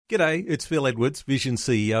G'day, it's Phil Edwards, Vision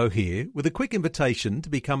CEO here, with a quick invitation to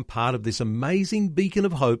become part of this amazing beacon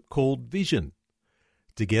of hope called Vision.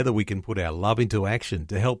 Together we can put our love into action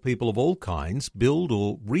to help people of all kinds build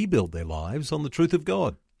or rebuild their lives on the truth of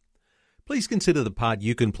God. Please consider the part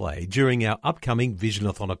you can play during our upcoming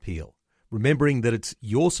Visionathon appeal, remembering that it's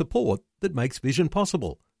your support that makes Vision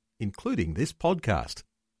possible, including this podcast.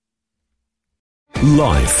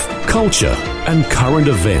 Life, culture, and current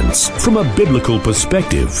events from a biblical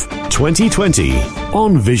perspective. 2020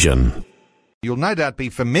 on Vision. You'll no doubt be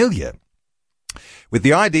familiar with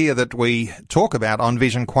the idea that we talk about on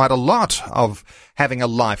Vision quite a lot of having a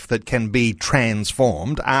life that can be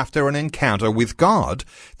transformed after an encounter with God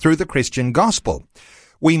through the Christian gospel.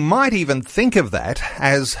 We might even think of that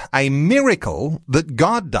as a miracle that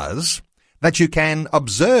God does that you can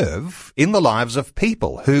observe in the lives of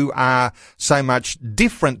people who are so much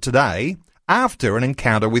different today after an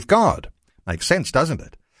encounter with God. Makes sense, doesn't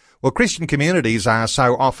it? Well, Christian communities are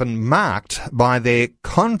so often marked by their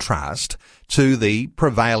contrast to the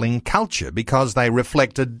prevailing culture because they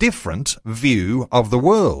reflect a different view of the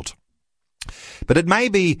world. But it may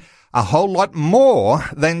be a whole lot more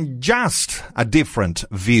than just a different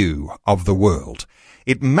view of the world.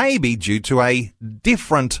 It may be due to a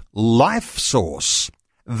different life source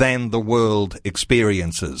than the world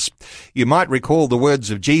experiences. You might recall the words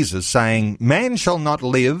of Jesus saying, "Man shall not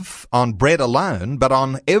live on bread alone, but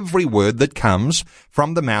on every word that comes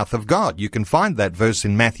from the mouth of God." You can find that verse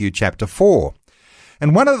in Matthew chapter 4.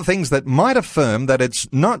 And one of the things that might affirm that it's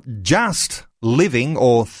not just living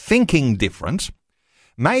or thinking different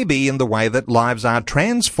may be in the way that lives are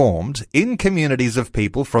transformed in communities of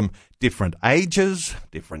people from different ages,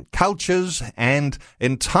 different cultures, and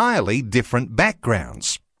entirely different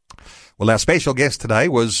backgrounds. Well, our special guest today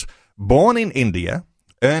was born in India,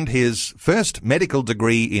 earned his first medical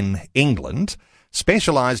degree in England,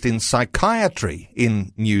 specialised in psychiatry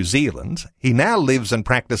in New Zealand. He now lives and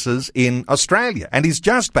practices in Australia, and he's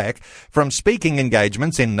just back from speaking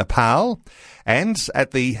engagements in Nepal and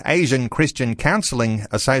at the Asian Christian Counselling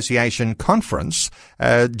Association conference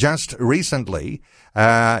just recently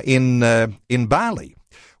in Bali.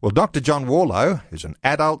 Well, Dr. John Warlow, who's an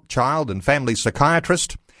adult, child and family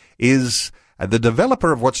psychiatrist, is the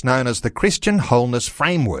developer of what's known as the Christian Wholeness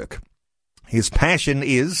Framework. His passion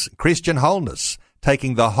is Christian wholeness,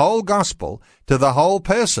 taking the whole gospel to the whole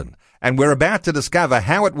person. And we're about to discover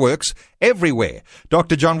how it works everywhere.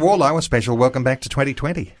 Dr. John Warlow, a special welcome back to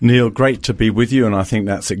 2020. Neil, great to be with you. And I think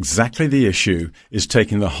that's exactly the issue, is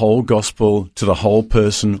taking the whole gospel to the whole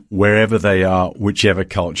person, wherever they are, whichever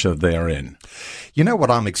culture they're in. You know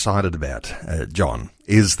what I'm excited about, John,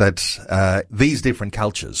 is that these different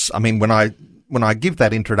cultures, I mean, when I give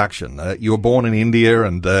that introduction, you were born in India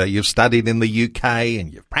and you've studied in the UK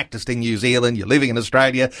and you've practiced in New Zealand, you're living in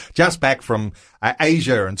Australia, just back from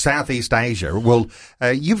Asia and Southeast Asia. Well,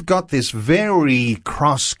 you've got this very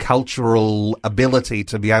cross-cultural ability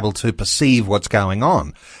to be able to perceive what's going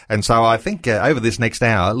on. And so I think over this next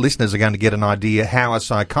hour, listeners are going to get an idea how a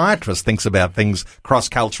psychiatrist thinks about things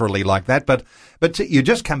cross-culturally like that. But you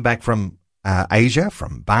just come back from Asia,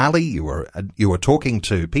 from Bali. You were talking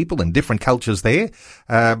to people in different cultures there.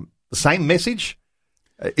 The same message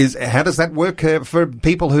is, how does that work for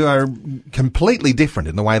people who are completely different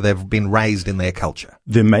in the way they've been raised in their culture?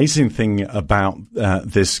 The amazing thing about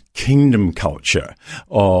this kingdom culture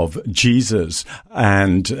of Jesus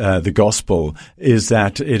and the gospel is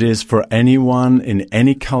that it is for anyone in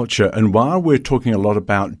any culture. And while we're talking a lot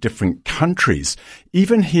about different countries,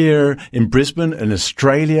 even here in Brisbane in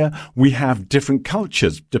Australia, we have different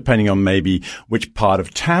cultures depending on maybe which part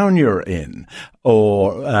of town you're in,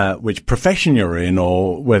 or which profession you're in,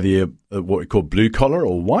 or whether you're what we call blue collar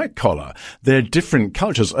or white collar. They're different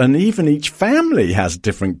cultures, and even each family has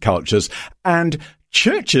different cultures, and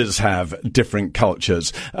churches have different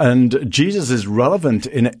cultures, and Jesus is relevant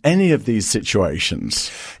in any of these situations.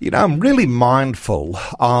 You know, I'm really mindful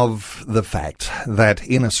of the fact that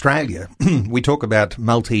in Australia, we talk about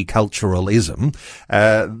multiculturalism.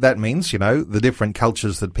 That means, you know, the different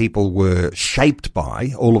cultures that people were shaped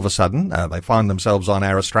by, all of a sudden, they find themselves on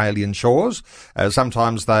our Australian shores.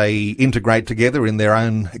 Sometimes they integrate together in their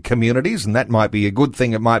own communities, and that might be a good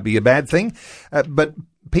thing, it might be a bad thing. But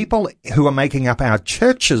people who are making up our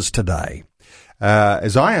churches today,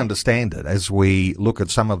 as I understand it, as we look at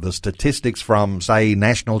some of the statistics from, say,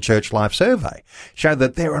 National Church Life Survey, show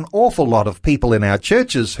that there are an awful lot of people in our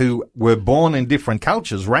churches who were born in different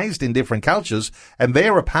cultures, raised in different cultures, and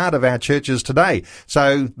they're a part of our churches today.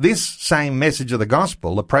 So this same message of the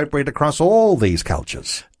gospel appropriate across all these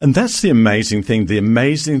cultures. And that's the amazing thing. The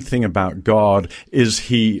amazing thing about God is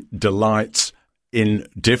he delights in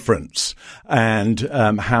difference, and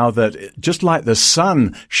how that just like the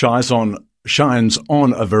sun shines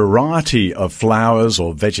on a variety of flowers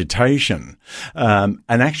or vegetation, and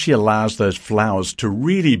actually allows those flowers to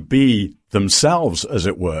really be themselves, as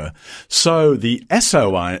it were. So the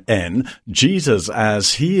SON, Jesus,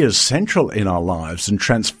 as he is central in our lives and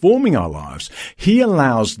transforming our lives, he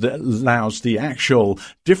allows the actual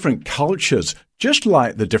different cultures, just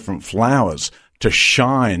like the different flowers, to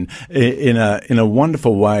shine in a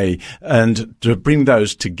wonderful way and to bring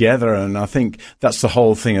those together. And I think that's the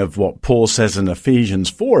whole thing of what Paul says in Ephesians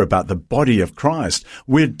 4 about the body of Christ.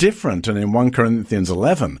 We're different. And in 1 Corinthians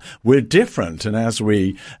 11, we're different. And as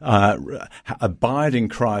we abide in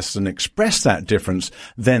Christ and express that difference,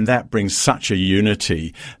 then that brings such a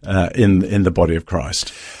unity in the body of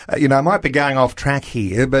Christ. I might be going off track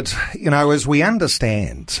here, but, as we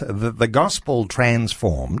understand that the gospel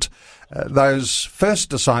transformed those first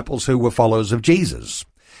disciples who were followers of Jesus.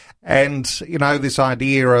 And, this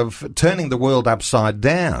idea of turning the world upside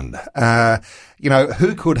down,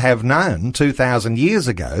 who could have known 2,000 years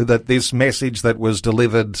ago that this message that was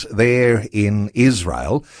delivered there in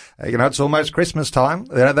Israel, it's almost Christmas time,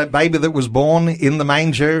 that baby that was born in the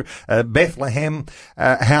manger, Bethlehem,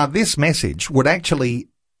 how this message would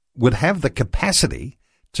have the capacity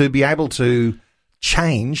to be able to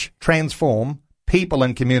transform people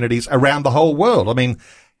and communities around the whole world. I mean,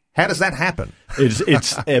 how does that happen?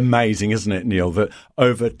 It's amazing, isn't it, Neil, that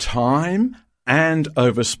over time and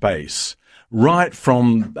over space, right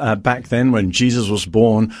from back then when Jesus was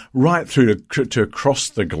born, right through to across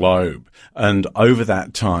the globe, and over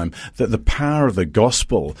that time, that the power of the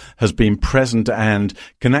gospel has been present and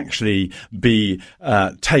can actually be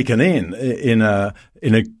taken in a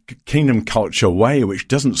kingdom culture way, which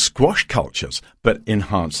doesn't squash cultures but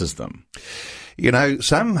enhances them.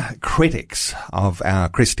 Some critics of our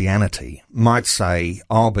Christianity might say,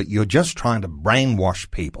 but you're just trying to brainwash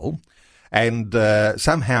people and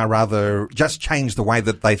somehow or other just change the way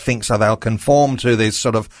that they think so they'll conform to this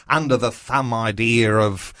sort of under-the-thumb idea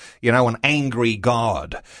of, an angry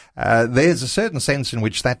God. There's a certain sense in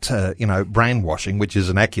which that, brainwashing, which is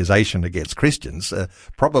an accusation against Christians,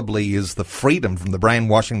 probably is the freedom from the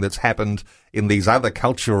brainwashing that's happened in these other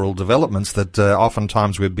cultural developments that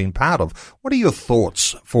oftentimes we've been part of. What are your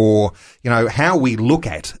thoughts for, how we look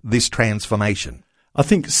at this transformation? I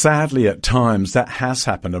think sadly at times that has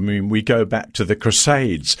happened. I mean, we go back to the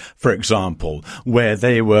Crusades, for example, where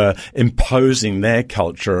they were imposing their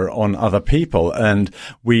culture on other people. And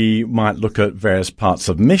we might look at various parts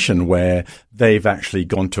of mission where they've actually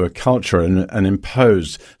gone to a culture and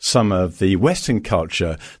imposed some of the Western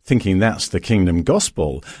culture, thinking that's the kingdom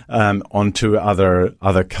gospel, onto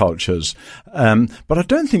other cultures. But I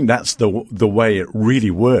don't think that's the way it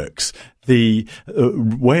really works. The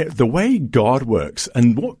way God works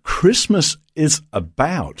and what Christmas is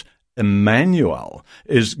about, Emmanuel,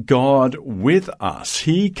 is God with us.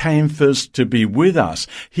 He came first to be with us.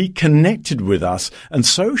 He connected with us, and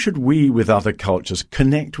so should we with other cultures.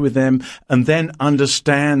 Connect with them and then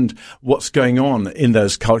understand what's going on in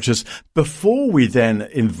those cultures before we then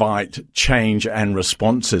invite change and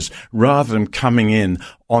responses, rather than coming in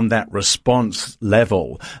on that response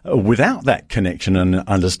level without that connection and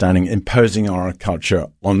understanding, imposing our culture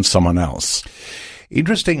on someone else.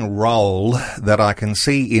 Interesting role that I can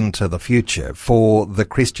see into the future for the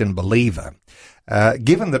Christian believer.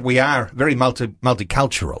 Given that we are very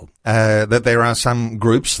multicultural, that there are some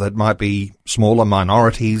groups that might be smaller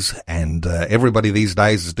minorities, and everybody these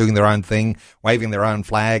days is doing their own thing, waving their own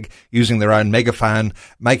flag, using their own megaphone,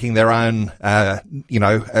 making their own,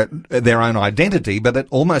 their own identity, but it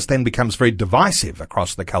almost then becomes very divisive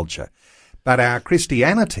across the culture. But our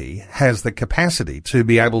Christianity has the capacity to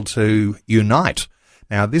be able to unite.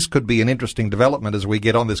 Now, this could be an interesting development as we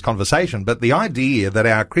get on this conversation, but the idea that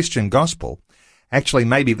our Christian gospel actually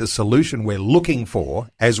may be the solution we're looking for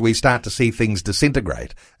as we start to see things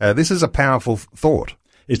disintegrate. This is a powerful thought.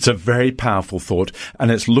 It's a very powerful thought,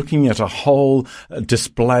 and it's looking at a whole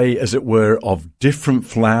display, as it were, of different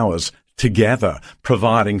flowers together,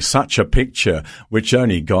 providing such a picture which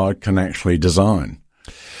only God can actually design.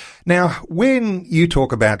 Now, when you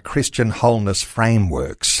talk about Christian wholeness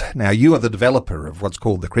frameworks, now you are the developer of what's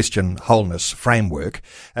called the Christian wholeness framework.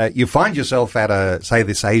 You find yourself at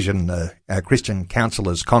this Asian Christian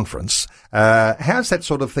Counselors Conference. How's that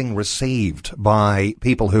sort of thing received by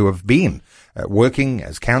people who have been working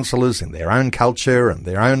as counsellors in their own culture and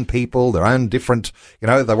their own people, their own different,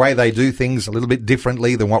 the way they do things a little bit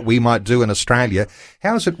differently than what we might do in Australia?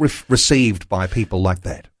 How is it received by people like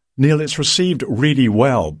that? Neil, it's received really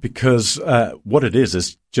well because what it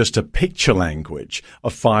is just a picture language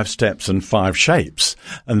of 5 steps and 5 shapes.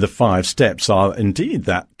 And the 5 steps are indeed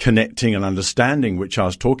that connecting and understanding which I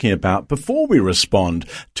was talking about before we respond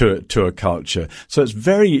to a culture. So it's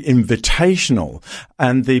very invitational,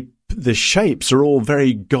 and the shapes are all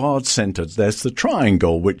very God-centered. There's the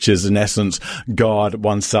triangle, which is in essence God,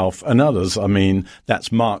 oneself, and others. I mean, that's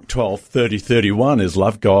Mark 12:30-31 is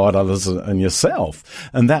love God, others, and yourself.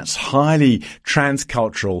 And that's highly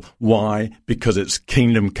transcultural. Why? Because it's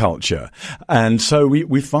kingdom culture. And so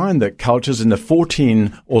we find that cultures in the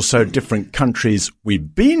 14 or so different countries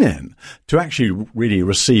we've been in to actually really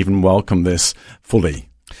receive and welcome this fully.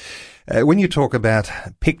 When you talk about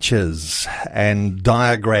pictures and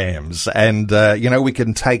diagrams and, we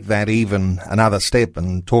can take that even another step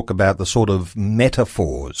and talk about the sort of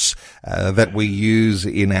metaphors that we use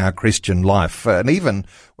in our Christian life. And even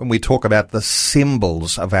when we talk about the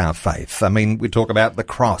symbols of our faith, I mean, we talk about the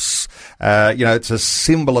cross. It's a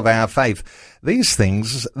symbol of our faith. These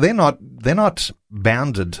things, they're not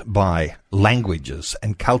bounded by languages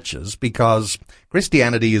and cultures because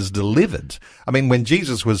Christianity is delivered. I mean, when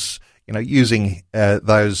Jesus was using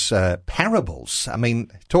those parables. I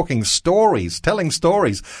mean, talking stories, telling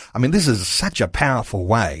stories. I mean, this is such a powerful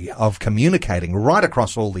way of communicating right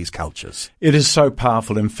across all these cultures. It is so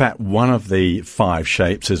powerful. In fact, one of the 5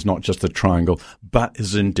 shapes is not just the triangle, but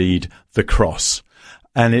is indeed the cross.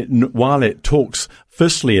 And while it talks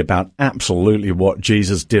firstly about absolutely what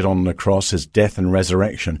Jesus did on the cross, his death and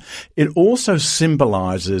resurrection, it also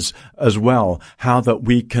symbolizes as well how that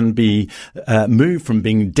we can be moved from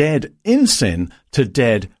being dead in sin to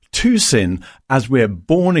dead to sin as we're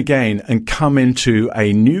born again and come into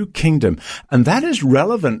a new kingdom. And that is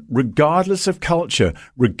relevant regardless of culture,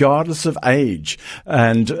 regardless of age.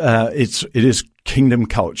 And it is kingdom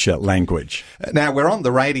culture language. Now, we're on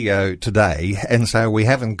the radio today, and so we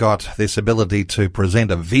haven't got this ability to present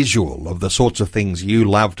a visual of the sorts of things you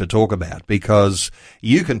love to talk about, because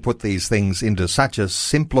you can put these things into such a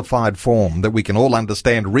simplified form that we can all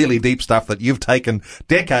understand really deep stuff that you've taken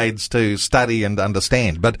decades to study and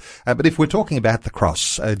understand. But if we're talking about the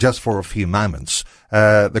cross, just for a few moments,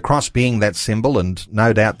 the cross being that symbol, and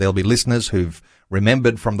no doubt there'll be listeners who've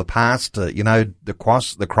remembered from the past, the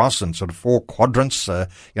cross and sort of 4 quadrants,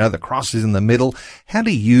 the cross is in the middle. How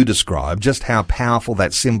do you describe just how powerful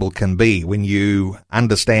that symbol can be when you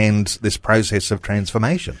understand this process of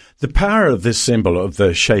transformation? The power of this symbol of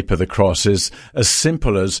the shape of the cross is as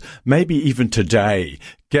simple as maybe even today,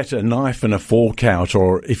 get a knife and a fork out,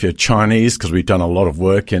 or if you're Chinese, because we've done a lot of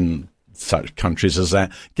work in such countries as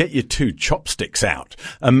that, get your 2 chopsticks out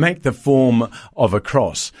and make the form of a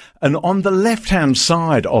cross. And on the left-hand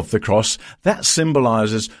side of the cross, that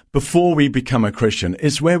symbolizes before we become a Christian.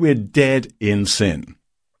 It's where we're dead in sin.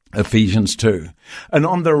 Ephesians 2. And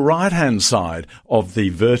on the right-hand side of the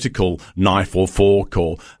vertical knife or fork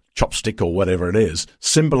or chopstick or whatever it is,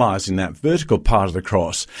 symbolizing that vertical part of the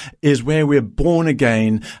cross, is where we're born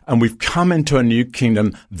again and we've come into a new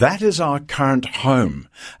kingdom. That is our current home.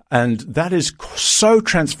 And that is so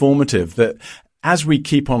transformative that as we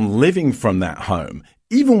keep on living from that home,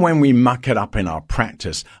 even when we muck it up in our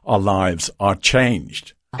practice, our lives are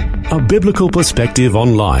changed. A biblical perspective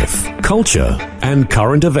on life, culture, and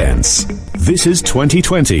current events. This is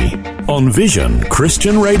 2020 on Vision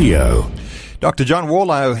Christian Radio. Dr. John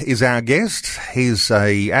Warlow is our guest. He's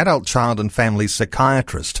an adult child and family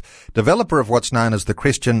psychiatrist, developer of what's known as the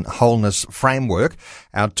Christian Wholeness Framework.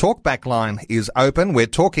 Our talkback line is open. We're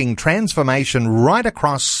talking transformation right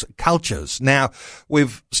across cultures. Now,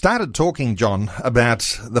 we've started talking, John,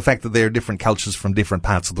 about the fact that there are different cultures from different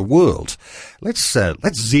parts of the world. Let's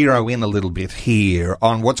zero in a little bit here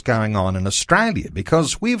on what's going on in Australia,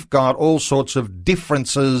 because we've got all sorts of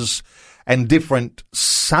differences and different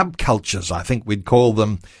subcultures, I think we'd call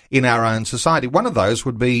them, in our own society. One of those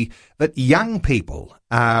would be that young people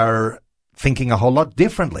are thinking a whole lot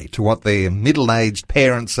differently to what their middle-aged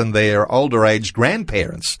parents and their older-aged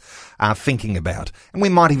grandparents are thinking about. And we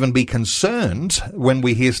might even be concerned when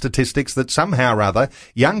we hear statistics that somehow or other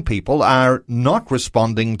young people are not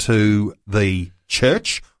responding to the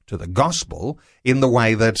church, to the gospel, in the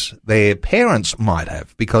way that their parents might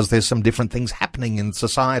have, because there's some different things happening in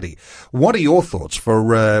society. What are your thoughts for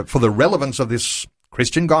the relevance of this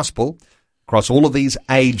Christian gospel across all of these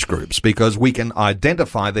age groups? Because we can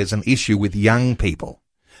identify there's an issue with young people.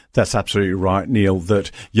 That's absolutely right, Neil,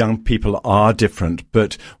 that young people are different.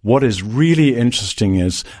 But what is really interesting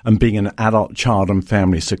is, and being an adult child and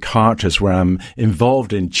family psychiatrist where I'm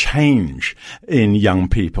involved in change in young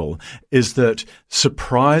people, is that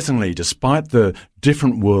surprisingly, despite the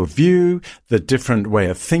different worldview, the different way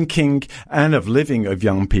of thinking and of living of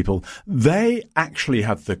young people, they actually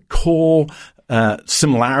have the core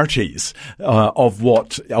similarities of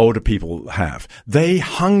what older people have. They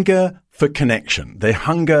hunger for connection. They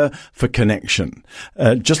hunger for connection,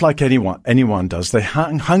 just like anyone does. They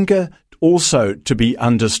hunger also to be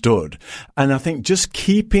understood. And I think just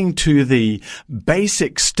keeping to the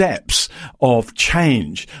basic steps of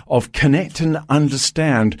change, of connect and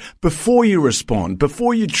understand before you respond,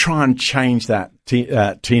 before you try and change that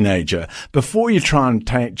teenager, before you try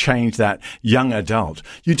and change that young adult,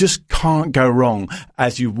 you just can't go wrong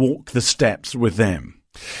as you walk the steps with them.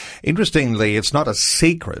 Interestingly, it's not a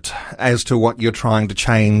secret as to what you're trying to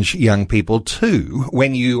change young people to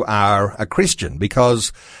when you are a Christian,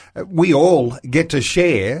 because we all get to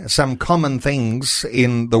share some common things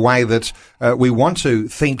in the way that we want to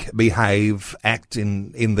think, behave, act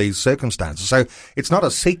in these circumstances. So it's not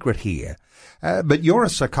a secret here. But you're a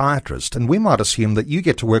psychiatrist, and we might assume that you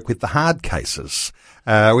get to work with the hard cases.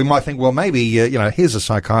 We might think, well, maybe, here's a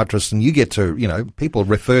psychiatrist and you get to, people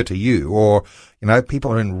refer to you, or,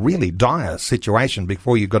 people are in really dire situation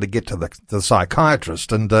before you've got to get to the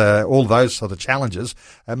psychiatrist, and all those sort of challenges.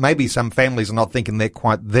 Maybe some families are not thinking they're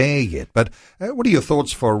quite there yet. But what are your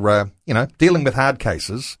thoughts for, dealing with hard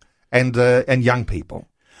cases and young people?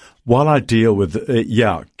 While I deal with,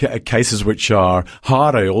 cases which are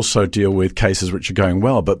hard, I also deal with cases which are going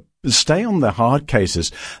well. But stay on the hard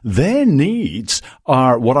cases. Their needs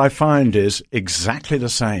are, what I find is exactly the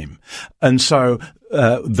same. And so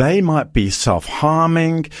they might be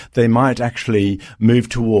self-harming. They might actually move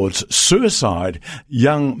towards suicide.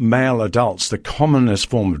 Young male adults, the commonest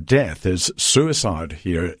form of death is suicide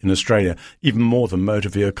here in Australia, even more than motor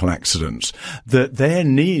vehicle accidents. That their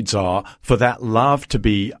needs are for that love to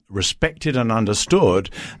be respected and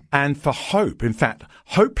understood, and for hope. In fact,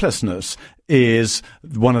 hopelessness is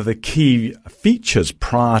one of the key features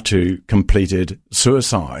prior to completed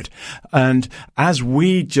suicide. And as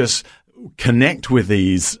we just connect with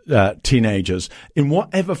these teenagers in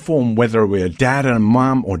whatever form, whether we're a dad and a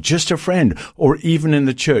mum or just a friend, or even in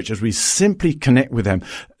the church, as we simply connect with them,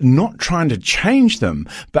 not trying to change them,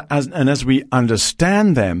 but as we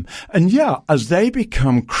understand them, and as they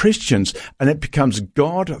become Christians, and it becomes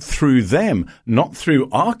God through them, not through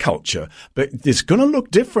our culture, but it's going to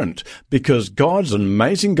look different, because God's an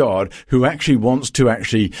amazing God who actually wants to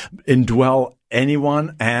actually indwell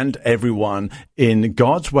anyone and everyone in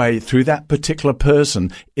God's way through that particular person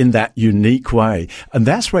in that unique way. And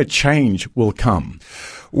that's where change will come.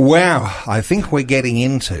 Wow, I think we're getting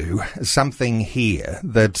into something here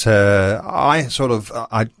that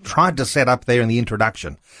I tried to set up there in the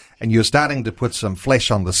introduction, and you're starting to put some flesh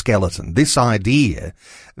on the skeleton. This idea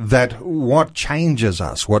that what changes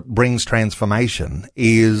us, what brings transformation,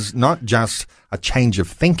 is not just a change of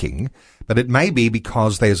thinking, but it may be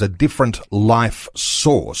because there's a different life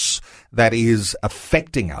source that is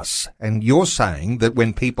affecting us. And you're saying that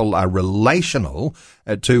when people are relational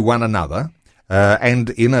to one another,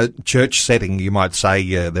 and in a church setting, you might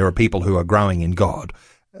say there are people who are growing in God,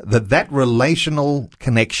 that relational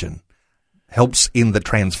connection helps in the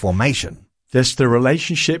transformation. The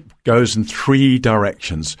relationship goes in three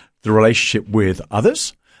directions. The relationship with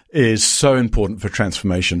others is so important for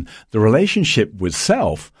transformation. The relationship with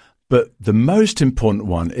self, but the most important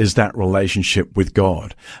one is that relationship with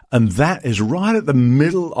God. And that is right at the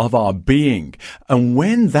middle of our being. And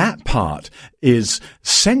when that part is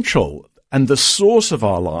central and the source of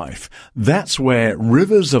our life, that's where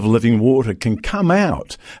rivers of living water can come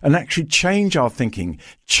out and actually change our thinking,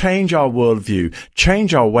 change our worldview,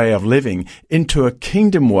 change our way of living into a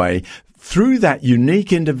kingdom way through that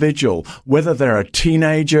unique individual, whether they're a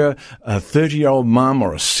teenager, a 30-year-old mum,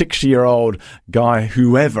 or a 60-year-old guy,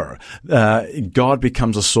 whoever. God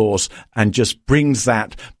becomes a source and just brings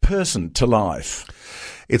that person to life.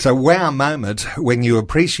 It's a wow moment when you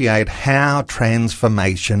appreciate how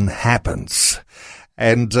transformation happens.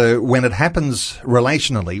 And when it happens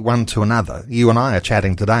relationally, one to another, you and I are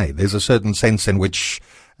chatting today, there's a certain sense in which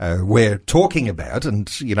we're talking about, and,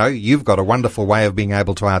 you've got a wonderful way of being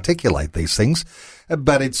able to articulate these things,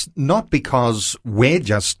 but it's not because we're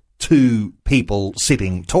just two people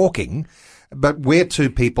sitting talking, but we're two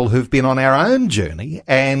people who've been on our own journey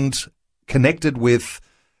and connected with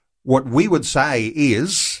what we would say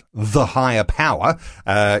is the higher power,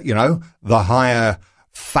 the higher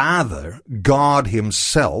Father, God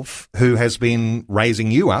himself, who has been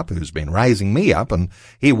raising you up, who's been raising me up, and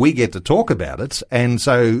here we get to talk about it. And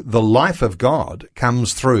so the life of God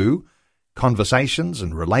comes through conversations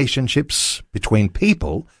and relationships between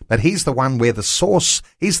people, but he's the one where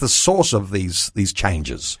he's the source of these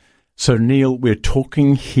changes. So, Neil, we're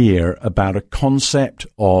talking here about a concept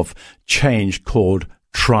of change called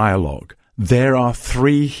trialogue. There are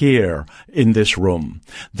three here in this room.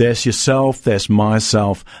 There's yourself, there's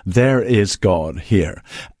myself, there is God here.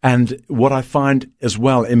 And what I find as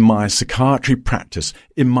well in my psychiatry practice,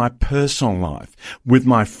 in my personal life, with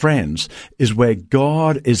my friends, is where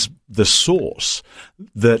God is the source,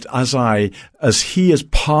 that as he is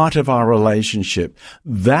part of our relationship,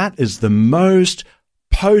 that is the most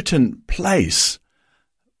potent place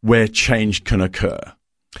where change can occur.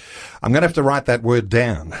 I'm going to have to write that word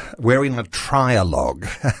down. We're in a trialogue.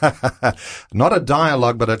 Not a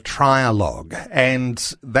dialogue, but a trialogue.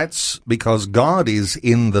 And that's because God is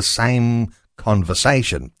in the same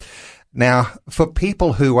conversation. Now, for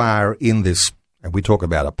people who are in this, and we talk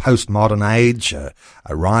about a postmodern age, a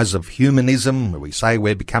rise of humanism, we say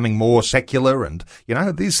we're becoming more secular, and,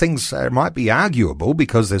 these things might be arguable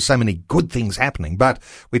because there's so many good things happening, but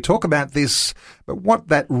we talk about this, but what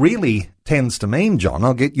that really tends to mean, John,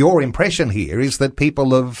 I'll get your impression here, is that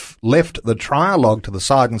people have left the trialogue to the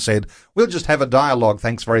side and said, we'll just have a dialogue,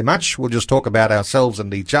 thanks very much, we'll just talk about ourselves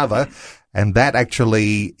and each other, and that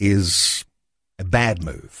actually is a bad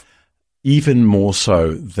move. Even more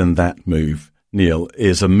so than that move, Neil,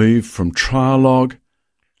 is a move from trialogue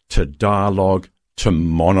to dialogue to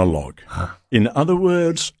monologue. In other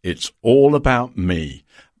words, it's all about me.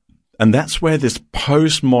 And that's where this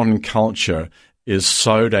postmodern culture is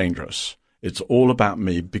so dangerous. It's all about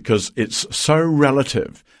me because it's so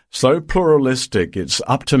relative, so pluralistic. It's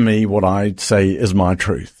up to me what I say is my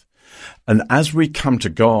truth. And as we come to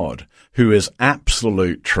God, who is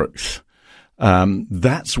absolute truth,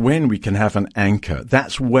 that's when we can have an anchor.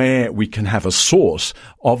 That's where we can have a source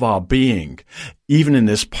of our being, even in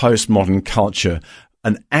this postmodern culture,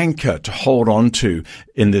 an anchor to hold on to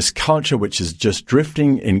in this culture which is just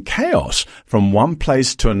drifting in chaos from one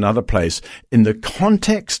place to another place in the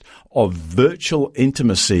context of virtual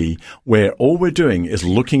intimacy, where all we're doing is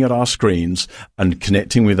looking at our screens and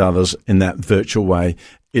connecting with others in that virtual way.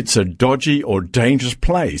 It's a dodgy or dangerous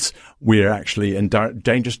place. We're actually in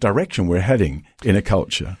dangerous direction we're heading in a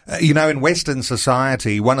culture. In Western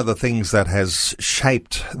society, one of the things that has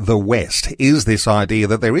shaped the West is this idea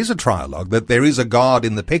that there is a trialogue, that there is a God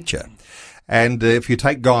in the picture. And if you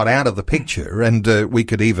take God out of the picture, and we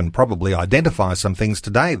could even probably identify some things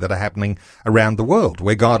today that are happening around the world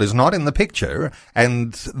where God is not in the picture,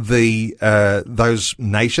 and those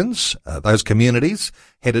nations, those communities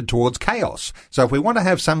headed towards chaos. So if we want to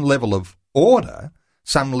have some level of order,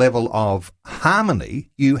 some level of harmony,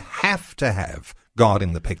 you have to have God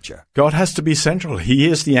in the picture. God has to be central. He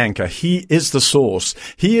is the anchor. He is the source.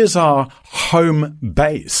 He is our home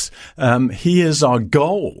base. He is our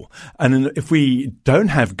goal. And if we don't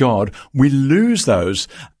have God, we lose those.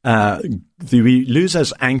 We lose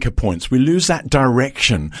those anchor points. We lose that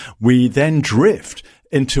direction. We then drift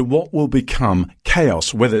into what will become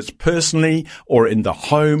chaos, whether it's personally or in the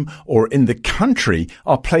home or in the country,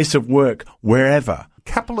 our place of work, wherever. A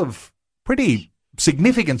couple of pretty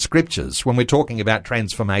significant scriptures when we're talking about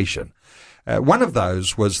transformation. One of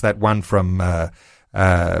those was that one from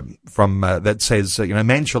that says,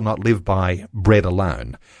 man shall not live by bread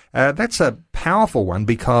alone. That's a powerful one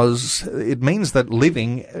because it means that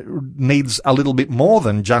living needs a little bit more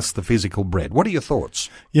than just the physical bread. What are your thoughts?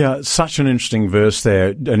 Yeah, such an interesting verse there.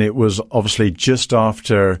 And it was obviously just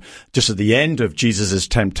at the end of Jesus'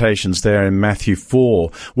 temptations there in Matthew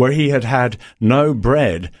 4, where he had no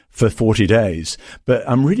bread for 40 days. But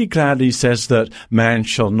I'm really glad he says that man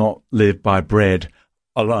shall not live by bread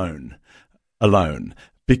alone,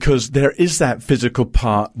 because there is that physical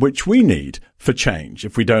part which we need for change.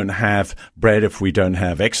 If we don't have bread, if we don't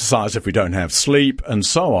have exercise, if we don't have sleep and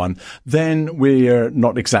so on, then we're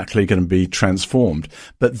not exactly going to be transformed.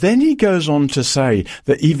 But then he goes on to say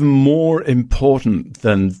that even more important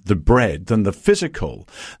than the bread, than the physical,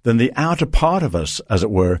 than the outer part of us, as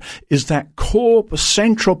it were, is that core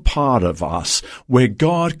central part of us where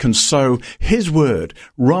God can sow his word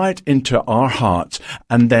right into our hearts,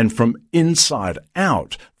 and then from inside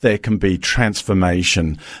out, there can be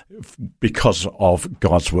transformation because of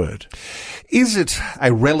God's word. Is it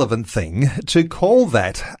a relevant thing to call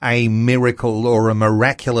that a miracle or a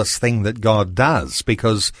miraculous thing that God does?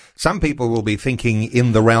 Because some people will be thinking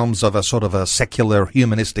in the realms of a sort of a secular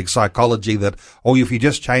humanistic psychology that, oh, if you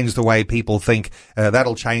just change the way people think,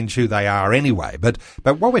 that'll change who they are anyway. But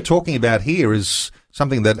what we're talking about here is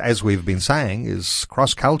something that, as we've been saying, is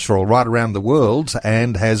cross-cultural right around the world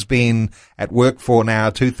and has been at work for now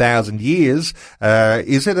 2,000 years.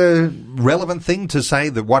 Is it a relevant thing to say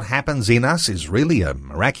that what happens in us is really a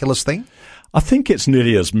miraculous thing? I think it's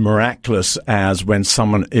nearly as miraculous as when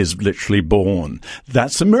someone is literally born.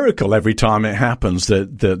 That's a miracle every time it happens.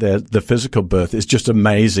 The physical birth is just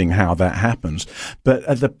amazing how that happens. But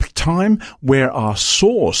at the time where our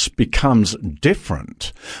source becomes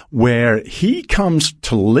different, where he comes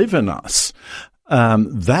to live in us,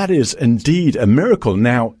 that is indeed a miracle.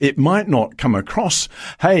 Now, it might not come across,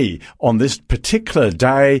 hey, on this particular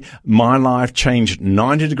day, my life changed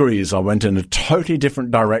 90 degrees. I went in a totally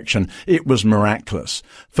different direction. It was miraculous.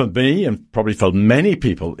 For me, and probably for many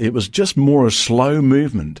people, it was just more a slow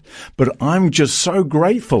movement. But I'm just so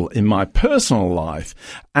grateful in my personal life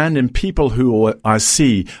and in people who I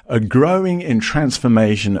see are growing in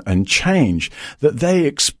transformation and change, that they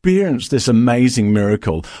experience this amazing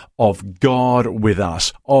miracle of God with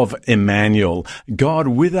us, of Emmanuel, God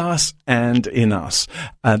with us and in us,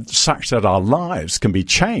 such that our lives can be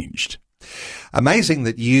changed. Amazing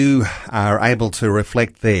that you are able to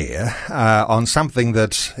reflect there on something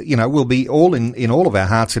that, you know, will be all in all of our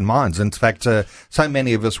hearts and minds. In fact, so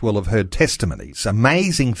many of us will have heard testimonies,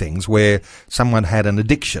 amazing things where someone had an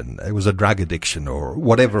addiction. It was a drug addiction or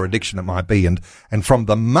whatever addiction it might be. And from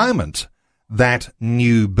the moment that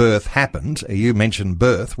new birth happened, you mentioned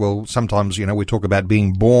birth. Well, sometimes, you know, we talk about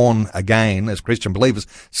being born again as Christian believers.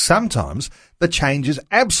 Sometimes the change is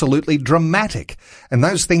absolutely dramatic. And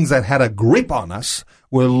those things that had a grip on us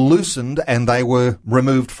were loosened and they were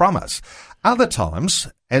removed from us. Other times,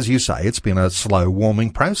 as you say, it's been a slow warming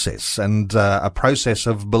process and a process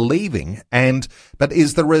of believing. But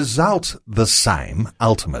is the result the same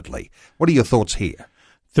ultimately? What are your thoughts here?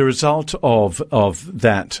 The result of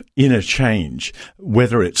that inner change,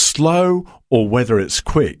 whether it's slow or whether it's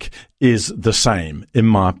quick, is the same, in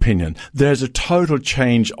my opinion. There's a total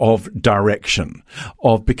change of direction,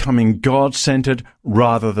 of becoming God-centered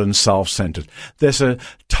rather than self-centered. There's a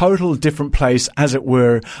total different place, as it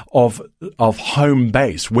were, of home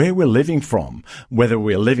base, where we're living from, whether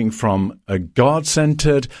we're living from a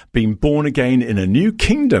God-centered, being born again in a new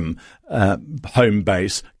kingdom home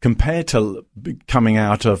base, compared to coming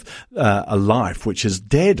out of a life which is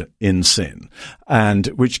dead in sin and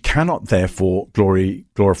which cannot therefore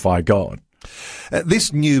glorify God.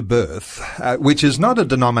 This new birth, which is not a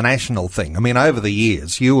denominational thing. I mean, over the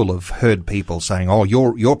years, you will have heard people saying, "Oh,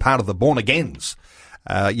 you're part of the born agains."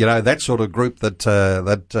 You know, that sort of group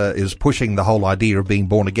that is pushing the whole idea of being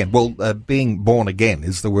born again. Well, being born again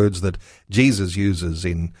is the words that Jesus uses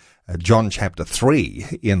in John chapter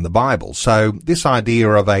 3 in the Bible. So this idea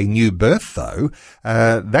of a new birth, though,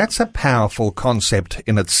 that's a powerful concept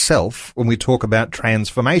in itself when we talk about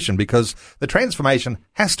transformation, because the transformation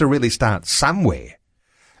has to really start somewhere.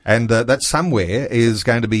 And that somewhere is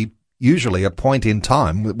going to be usually a point in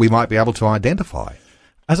time that we might be able to identify.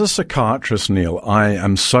 As a psychiatrist, Neil, I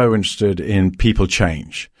am so interested in people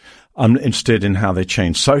change. I'm interested in how they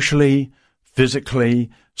change socially, physically,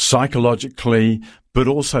 psychologically, but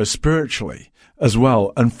also spiritually as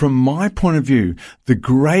well. And from my point of view, the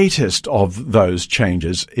greatest of those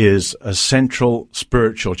changes is a central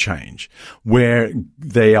spiritual change where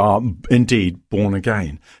they are indeed born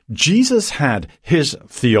again. Jesus had his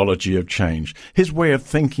theology of change, his way of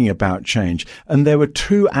thinking about change, and there were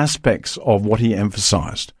two aspects of what he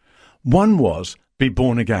emphasized. One was be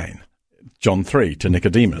born again, John 3 to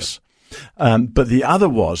Nicodemus. But the other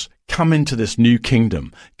was, come into this new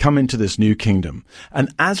kingdom, come into this new kingdom.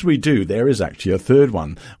 And as we do, there is actually a third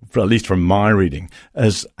one, at least from my reading,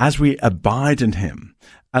 as we abide in him,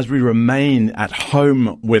 as we remain at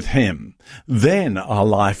home with him, then our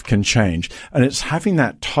life can change. And it's having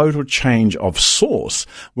that total change of source,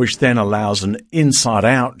 which then allows an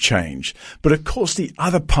inside-out change. But of course, the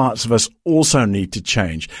other parts of us also need to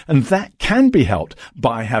change. And that can be helped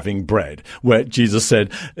by having bread, where Jesus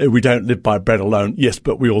said, we don't live by bread alone. Yes,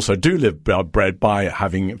 but we also do live by bread by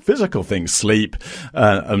having physical things, sleep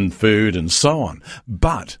and food and so on.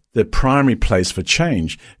 But the primary place for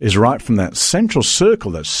change is right from that central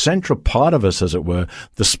circle, that central part of us, as it were,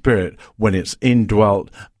 the Spirit, when it's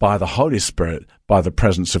indwelt by the Holy Spirit, by the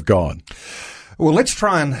presence of God. Well, let's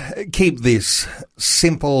try and keep this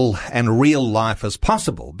simple and real life as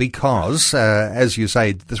possible because, as you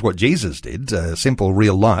say, this is what Jesus did, simple,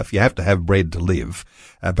 real life. You have to have bread to live,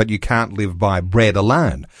 but you can't live by bread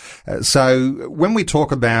alone. So when we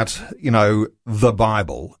talk about, the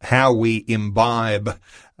Bible, how we imbibe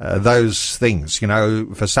those things,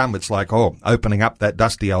 for some it's like, opening up that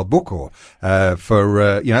dusty old book, or for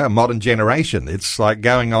a modern generation, it's like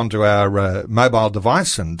going onto our mobile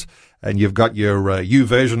device and you've got your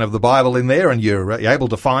YouVersion of the Bible in there, and you're able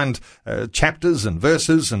to find chapters and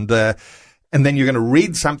verses, and then you're going to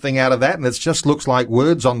read something out of that, and it just looks like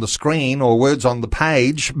words on the screen or words on the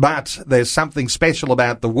page, but there's something special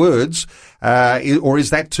about the words, or is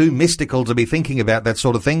that too mystical to be thinking about that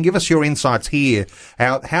sort of thing? Give us your insights here,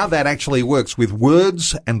 how that actually works with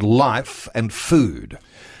words and life and food.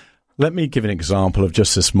 Let me give an example of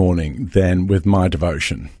just this morning then with my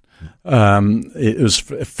devotion. It was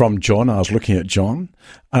from John. I was looking at John,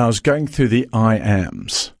 and I was going through the I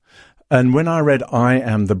ams. And when I read, I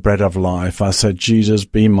am the bread of life, I said, Jesus,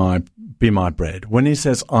 be my bread. When he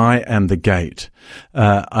says, I am the gate,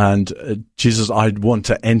 Jesus, I want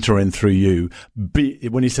to enter in through you.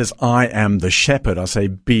 When he says, I am the shepherd, I say,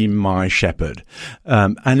 be my shepherd.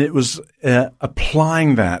 And it was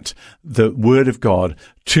applying the word of God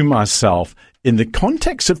to myself in the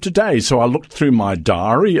context of today. So I looked through my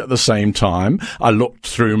diary at the same time. I looked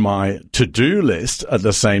through my to-do list at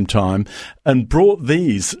the same time and brought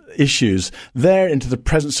these issues there into the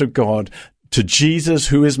presence of God, to Jesus,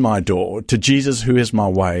 who is my door, to Jesus, who is my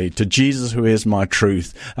way, to Jesus, who is my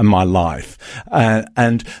truth and my life.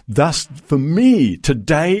 And thus, for me,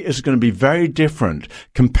 today is going to be very different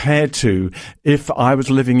compared to if I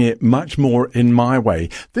was living it much more in my way.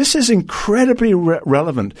 This is incredibly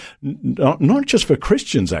relevant, not just for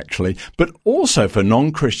Christians, actually, but also for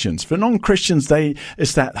non-Christians. For non-Christians,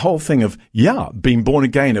 it's that whole thing of, being born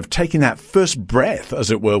again, of taking that first breath,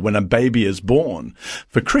 as it were, when a baby is born.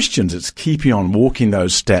 For Christians, it's keeping on walking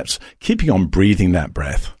those steps, keeping on breathing that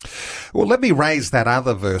breath. Well, let me raise that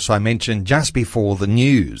other verse I mentioned just before the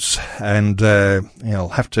news, and you'll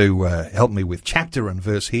have to help me with chapter and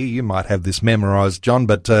verse here. You might have this memorized, John,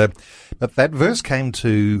 but that verse came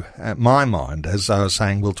to my mind as I was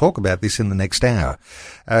saying. We'll talk about this in the next hour.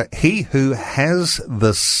 He who has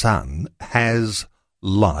the Son has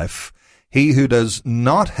life. He who does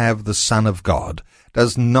not have the Son of God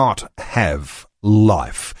does not have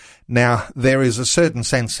life. Now, there is a certain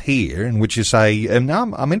sense here in which you say,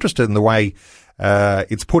 I'm interested in the way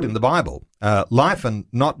it's put in the Bible, life and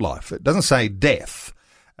not life. It doesn't say death,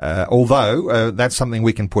 although that's something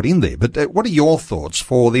we can put in there. But what are your thoughts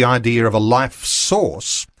for the idea of a life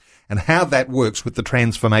source and how that works with the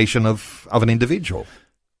transformation of an individual?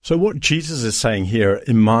 So what Jesus is saying here,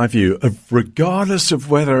 in my view, regardless of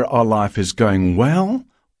whether our life is going well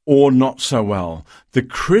or not so well, the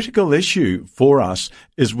critical issue for us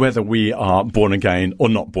is whether we are born again or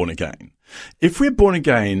not born again. If we're born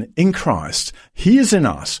again in Christ, He is in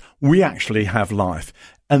us, we actually have life.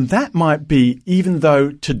 And that might be, even though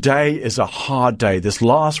today is a hard day, this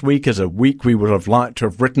last week is a week we would have liked to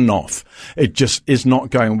have written off. It just is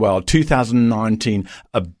not going well. 2019,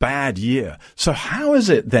 a bad year. So how is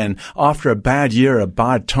it then, after a bad year, a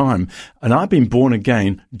bad time, and I've been born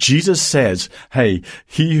again, Jesus says, hey,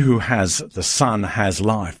 he who has the Son has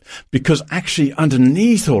life. Because actually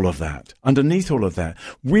underneath all of that,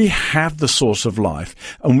 we have the source of life,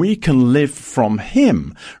 and we can live from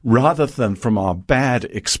Him rather than from our bad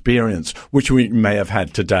experience, which we may have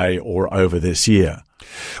had today or over this year.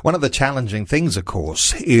 One of the challenging things, of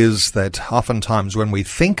course, is that oftentimes when we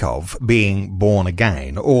think of being born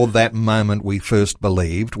again, or that moment we first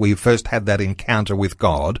believed, we first had that encounter with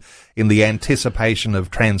God in the anticipation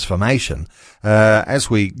of transformation,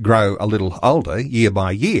 as we grow a little older, year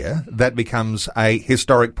by year, that becomes a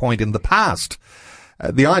historic point in the past.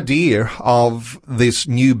 The idea of this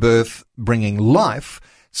new birth bringing life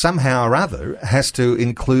somehow or other has to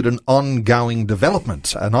include an ongoing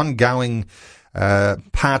development, an ongoing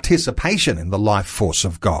participation in the life force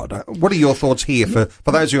of God. What are your thoughts here for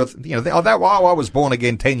those who are, I was born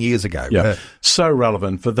again 10 years ago? Yeah, so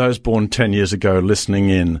relevant for those born 10 years ago listening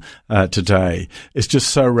in today. It's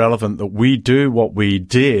just so relevant that we do what we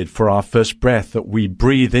did for our first breath, that we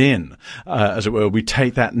breathe in, as it were. We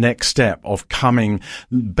take that next step of coming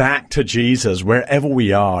back to Jesus wherever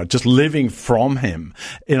we are, just living from Him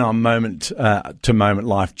in our moment to moment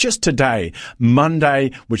life. Just today,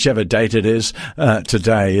 Monday, whichever date it is,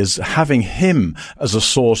 today is having him as a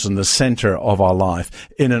source and the center of our life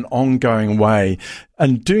in an ongoing way.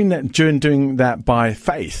 And doing that by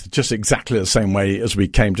faith, just exactly the same way as we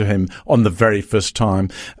came to him on the very first time.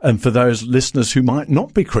 And for those listeners who might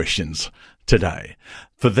not be Christians today,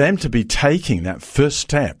 for them to be taking that first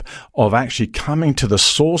step of actually coming to the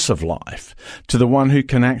source of life, to the one who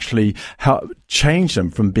can actually help change them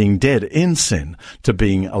from being dead in sin to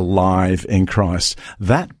being alive in Christ.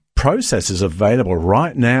 That process is available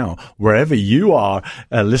right now, wherever you are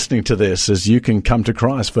listening to this, as you can come to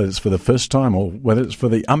Christ, whether it's for the first time or whether it's for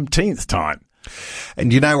the umpteenth time.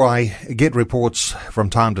 And I get reports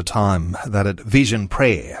from time to time that at Vision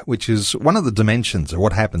Prayer, which is one of the dimensions of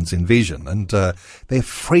what happens in Vision, and they're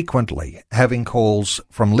frequently having calls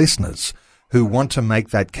from listeners who want to make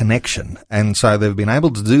that connection. And so they've been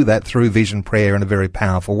able to do that through Vision Prayer in a very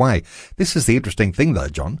powerful way. This is the interesting thing, though,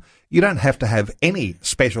 John. You don't have to have any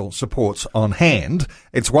special supports on hand.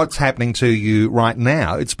 It's what's happening to you right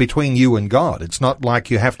now. It's between you and God. It's not like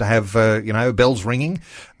you have to have, bells ringing,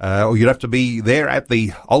 or you'd have to be there at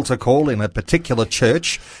the altar call in a particular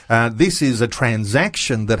church. This is a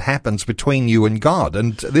transaction that happens between you and God,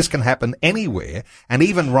 and this can happen anywhere. And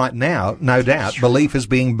even right now, no doubt, belief is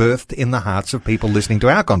being birthed in the hearts of people listening to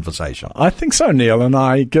our conversation. I think so, Neil. And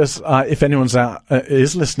I guess if anyone's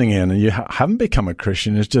is listening in and you haven't become a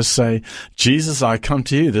Christian, is just say, Jesus, I come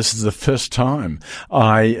to you. This is the first time.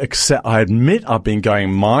 I admit I've been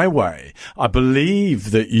going my way. I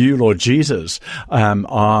believe that you, Lord Jesus,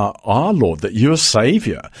 are our Lord, that you're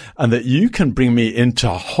Savior, and that you can bring me into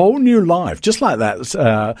a whole new life. Just like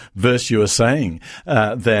that verse you were saying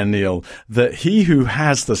there, Neil, that he who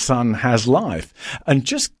has the Son has life. And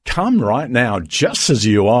just come right now, just as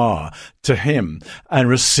you are, to him and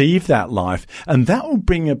receive that life, and that will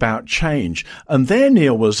bring about change. And there,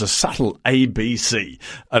 Neil, was a subtle ABC.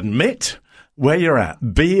 Admit where you're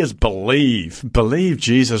at. B is believe. Believe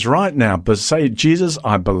Jesus right now, but say, Jesus,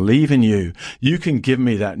 I believe in you. You can give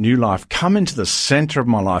me that new life. Come into the center of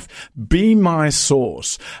my life. Be my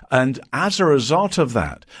source. And as a result of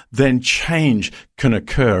that, then change can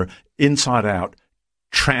occur inside out.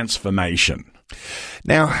 Transformation.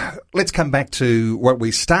 Now, let's come back to what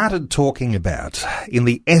we started talking about in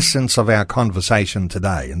the essence of our conversation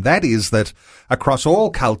today, and that is that across all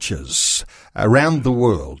cultures around the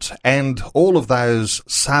world and all of those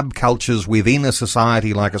subcultures within a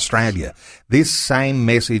society like Australia, this same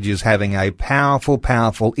message is having a powerful,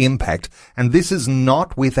 powerful impact, and this is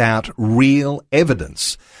not without real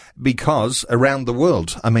evidence. Because around the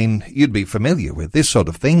world, you'd be familiar with this sort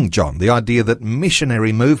of thing, John, the idea that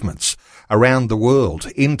missionary movements around the world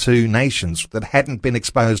into nations that hadn't been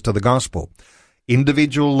exposed to the gospel.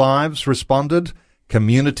 Individual lives responded,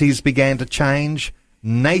 communities began to change,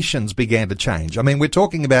 nations began to change. We're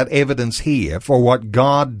talking about evidence here for what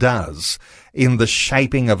God does in the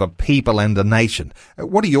shaping of a people and a nation.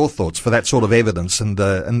 What are your thoughts for that sort of evidence and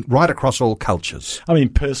right across all cultures?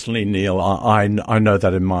 Personally, Neil, I know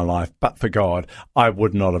that in my life, but for God, I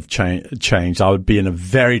would not have changed. I would be in a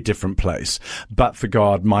very different place. But for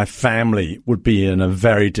God, my family would be in a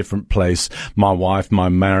very different place. My wife, my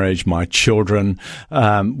marriage, my children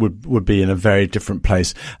would be in a very different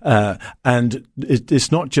place. And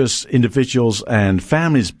it's not just individuals and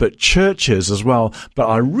families, but churches as well. But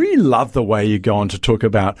I really love the way you go on to talk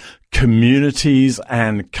about communities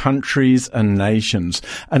and countries and nations.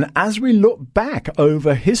 And as we look back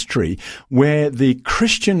over history where the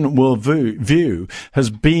Christian worldview has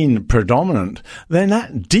been predominant, then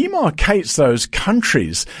that demarcates those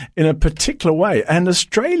countries in a particular way. And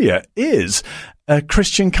Australia is a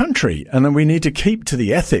Christian country, and then we need to keep to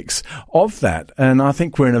the ethics of that. And I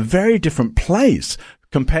think we're in a very different place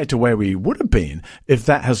compared to where we would have been if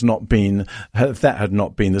that had not been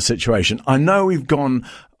the situation. I know we've gone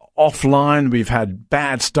offline, we've had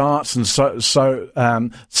bad starts and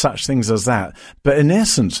such things as that. But in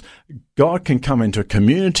essence, God can come into a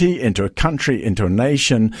community, into a country, into a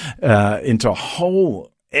nation, into a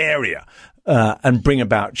whole area, and bring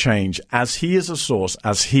about change as he is a source,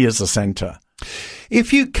 as he is the center.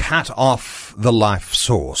 If you cut off the life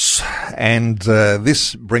source, and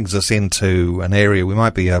this brings us into an area we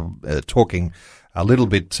might be talking a little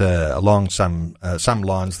bit along some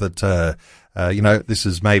lines that this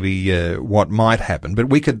is maybe what might happen, but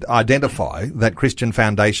we could identify that Christian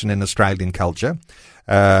foundation in Australian culture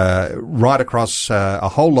right across a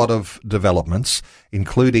whole lot of developments,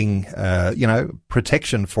 including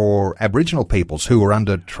protection for Aboriginal peoples who were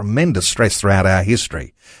under tremendous stress throughout our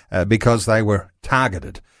history because they were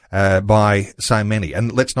targeted by so many.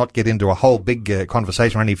 And let's not get into a whole big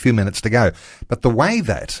conversation, only a few minutes to go. But the way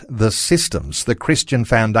that the systems, the Christian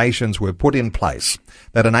foundations were put in place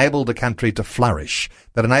that enabled a country to flourish,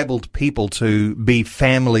 that enabled people to be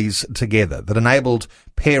families together, that enabled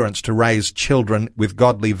parents to raise children with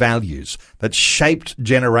godly values, that shaped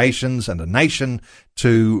generations and a nation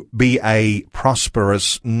to be a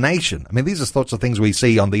prosperous nation. I mean, these are sorts of things we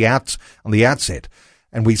see on the outset.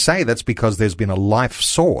 And we say that's because there's been a life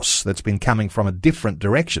source that's been coming from a different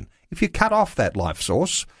direction. If you cut off that life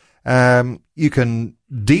source, you can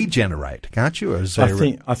degenerate, can't you?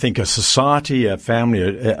 I think a society, a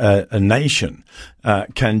family, a nation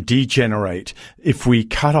can degenerate if we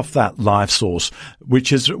cut off that life source,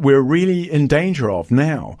 which is we're really in danger of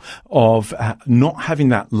now, of not having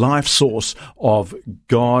that life source of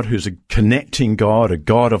God, who's a connecting God, a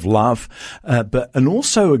God of love, and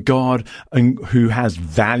also a God who has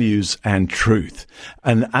values and truth.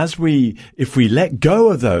 And if we let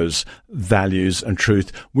go of those values and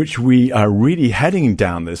truth, which we are really heading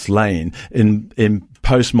down this lane in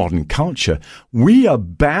postmodern culture, we are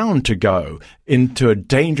bound to go into a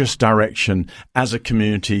dangerous direction as a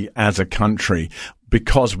community, as a country,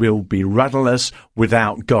 because we'll be rudderless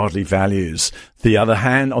without godly values. On the other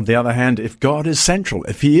hand, if God is central,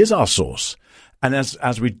 if he is our source, and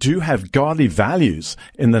as we do have godly values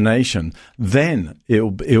in the nation, then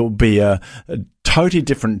it'll be a totally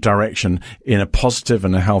different direction in a positive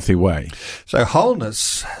and a healthy way. So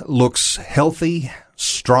wholeness looks healthy,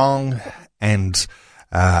 strong, and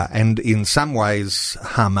in some ways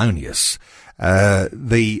harmonious.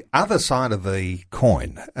 The other side of the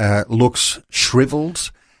coin looks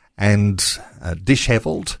shriveled and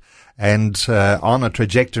dishevelled, and on a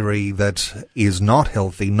trajectory that is not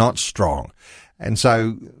healthy, not strong. And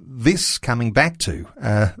so this coming back to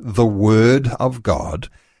the Word of God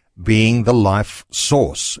being the life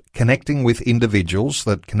source, connecting with individuals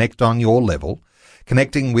that connect on your level,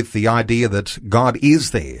 connecting with the idea that God is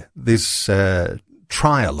there, this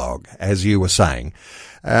trialogue, as you were saying.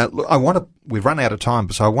 We've run out of time,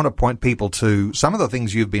 so I want to point people to some of the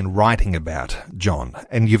things you've been writing about, John.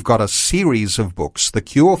 And you've got a series of books, The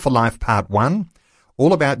Cure for Life Part 1,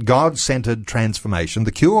 all about God-centered transformation.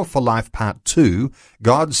 The Cure for Life Part 2,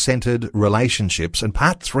 God-centered relationships. And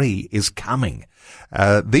Part 3 is coming.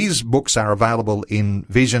 These books are available in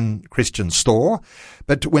Vision Christian Store.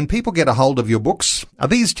 But when people get a hold of your books, are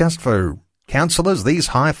these just for counsellors, these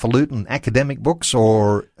highfalutin academic books,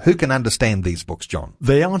 or who can understand these books, John?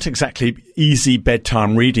 They aren't exactly easy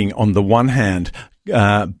bedtime reading on the one hand,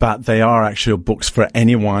 but they are actually books for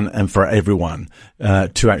anyone and for everyone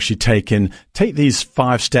to actually take these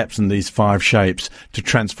 5 steps and these 5 shapes to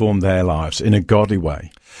transform their lives in a godly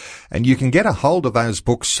way. And you can get a hold of those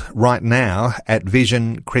books right now at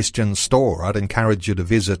Vision Christian Store. I'd encourage you to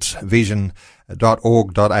visit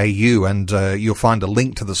vision.org.au and you'll find a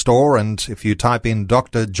link to the store. And if you type in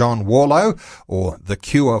Dr. John Warlow or The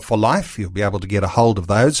Cure for Life, you'll be able to get a hold of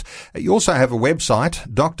those. You also have a website,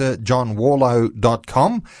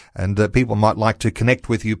 drjohnwarlow.com, and people might like to connect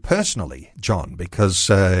with you personally, John, because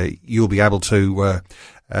you'll be able to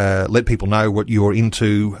let people know what you're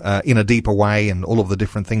into in a deeper way and all of the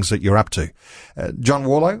different things that you're up to. John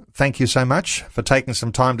Warlow, thank you so much for taking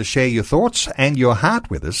some time to share your thoughts and your heart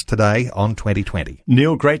with us today on 2020.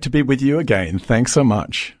 Neil, great to be with you again. Thanks so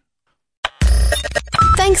much.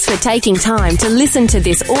 Thanks for taking time to listen to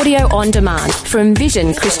this audio on demand from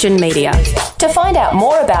Vision Christian Media. To find out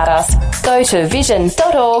more about us, go to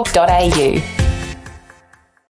vision.org.au.